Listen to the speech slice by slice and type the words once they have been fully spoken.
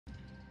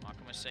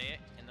Masia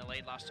in the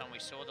lead last time we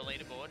saw the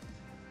leaderboard.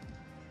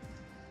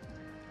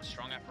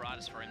 Strong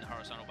apparatus for him, the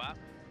horizontal bar.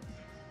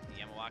 The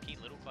Yamawaki,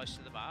 a little close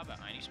to the bar, but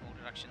only small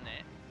deduction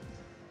there.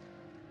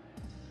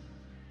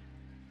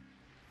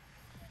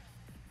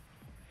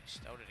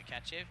 Stelter to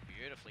Kachev,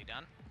 beautifully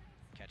done.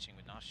 Catching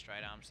with nice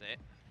straight arms there.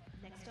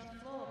 Next on the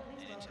floor,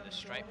 and into the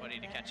straight body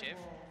to Kachev.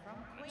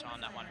 Want to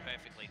time that one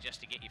perfectly just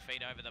to get your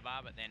feet over the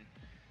bar, but then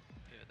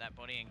pivot that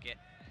body and get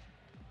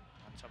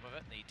on top of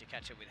it. Need to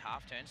catch it with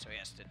half turn, so he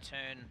has to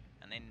turn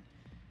and then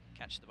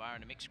catch the bar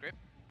in a mixed grip.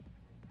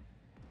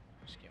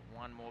 Just get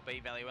one more B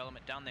value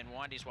element done, then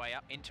wind his way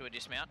up into a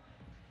dismount.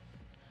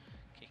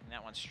 Kicking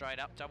that one straight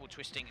up, double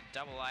twisting,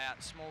 double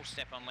layout, small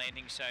step on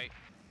landing. So,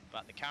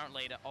 but the current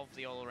leader of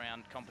the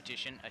all-around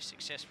competition, a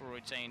successful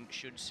routine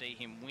should see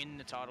him win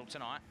the title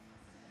tonight.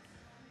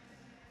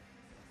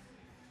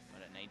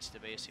 But it needs to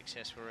be a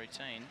successful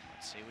routine.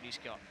 Let's see what he's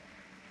got.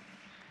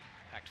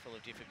 Packed full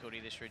of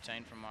difficulty, this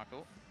routine from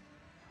Michael.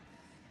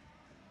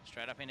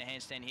 Straight up into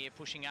handstand here,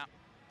 pushing up.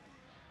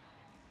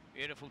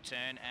 Beautiful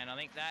turn, and I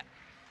think that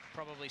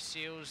probably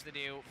seals the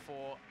deal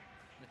for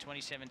the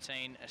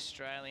 2017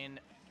 Australian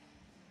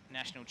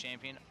National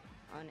Champion.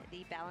 On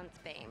the balance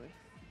beam.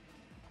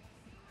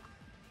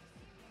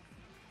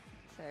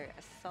 So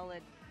a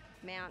solid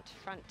mount,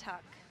 front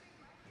tuck.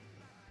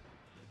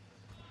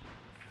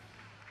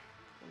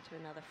 Into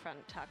another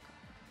front tuck.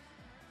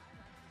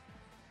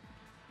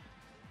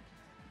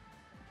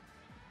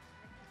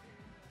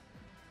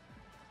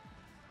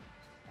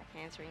 Back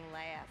handspring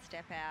layout,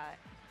 step out.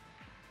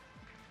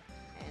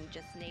 And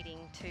just needing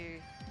to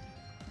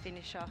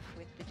finish off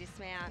with the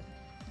dismount.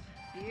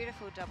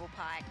 Beautiful double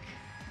pike,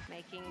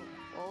 making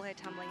all her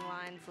tumbling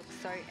lines look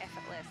so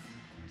effortless.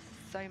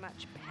 So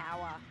much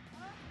power.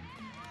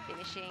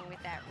 Finishing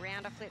with that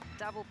rounder flip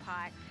double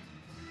pike.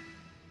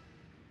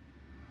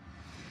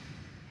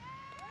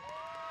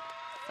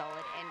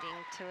 Solid ending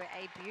to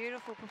a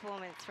beautiful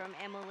performance from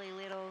Emily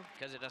Little.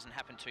 Because it doesn't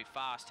happen too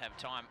fast, have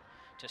time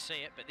to see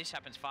it, but this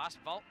happens fast.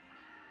 Vault,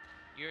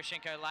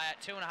 Yuroshenko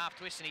layout, 2.5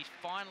 twists, and he's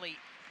finally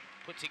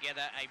put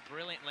together a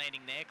brilliant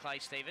landing there, Clay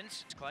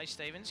Stevens. It's Clay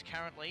Stevens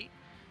currently,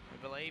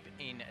 we believe,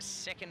 in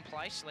second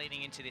place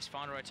leading into this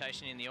final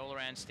rotation in the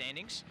all-around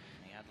standings.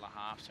 The Adler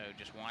half, so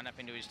just wind up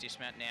into his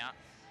dismount now.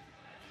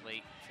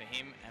 Hopefully for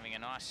him, having a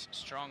nice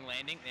strong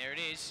landing. There it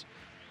is.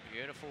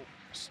 Beautiful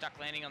stuck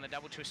landing on the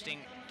double twisting,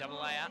 double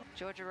layout.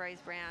 Georgia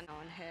Rose Brown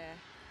on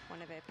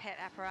one of her pet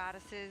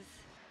apparatuses,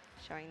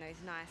 showing those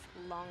nice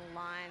long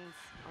lines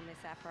on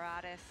this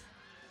apparatus.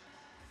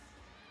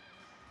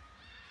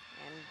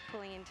 And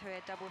pulling into a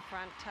double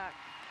front tuck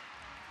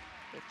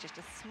with just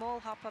a small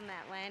hop on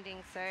that landing,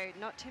 so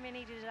not too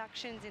many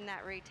deductions in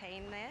that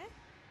routine there.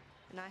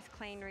 A nice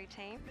clean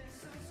routine.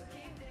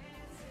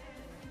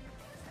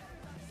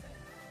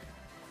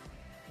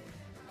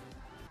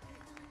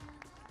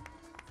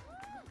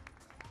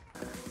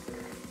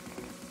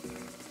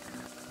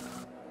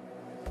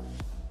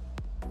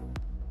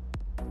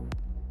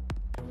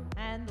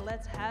 And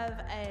let's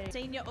have a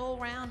senior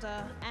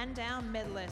all-rounder and down medalist.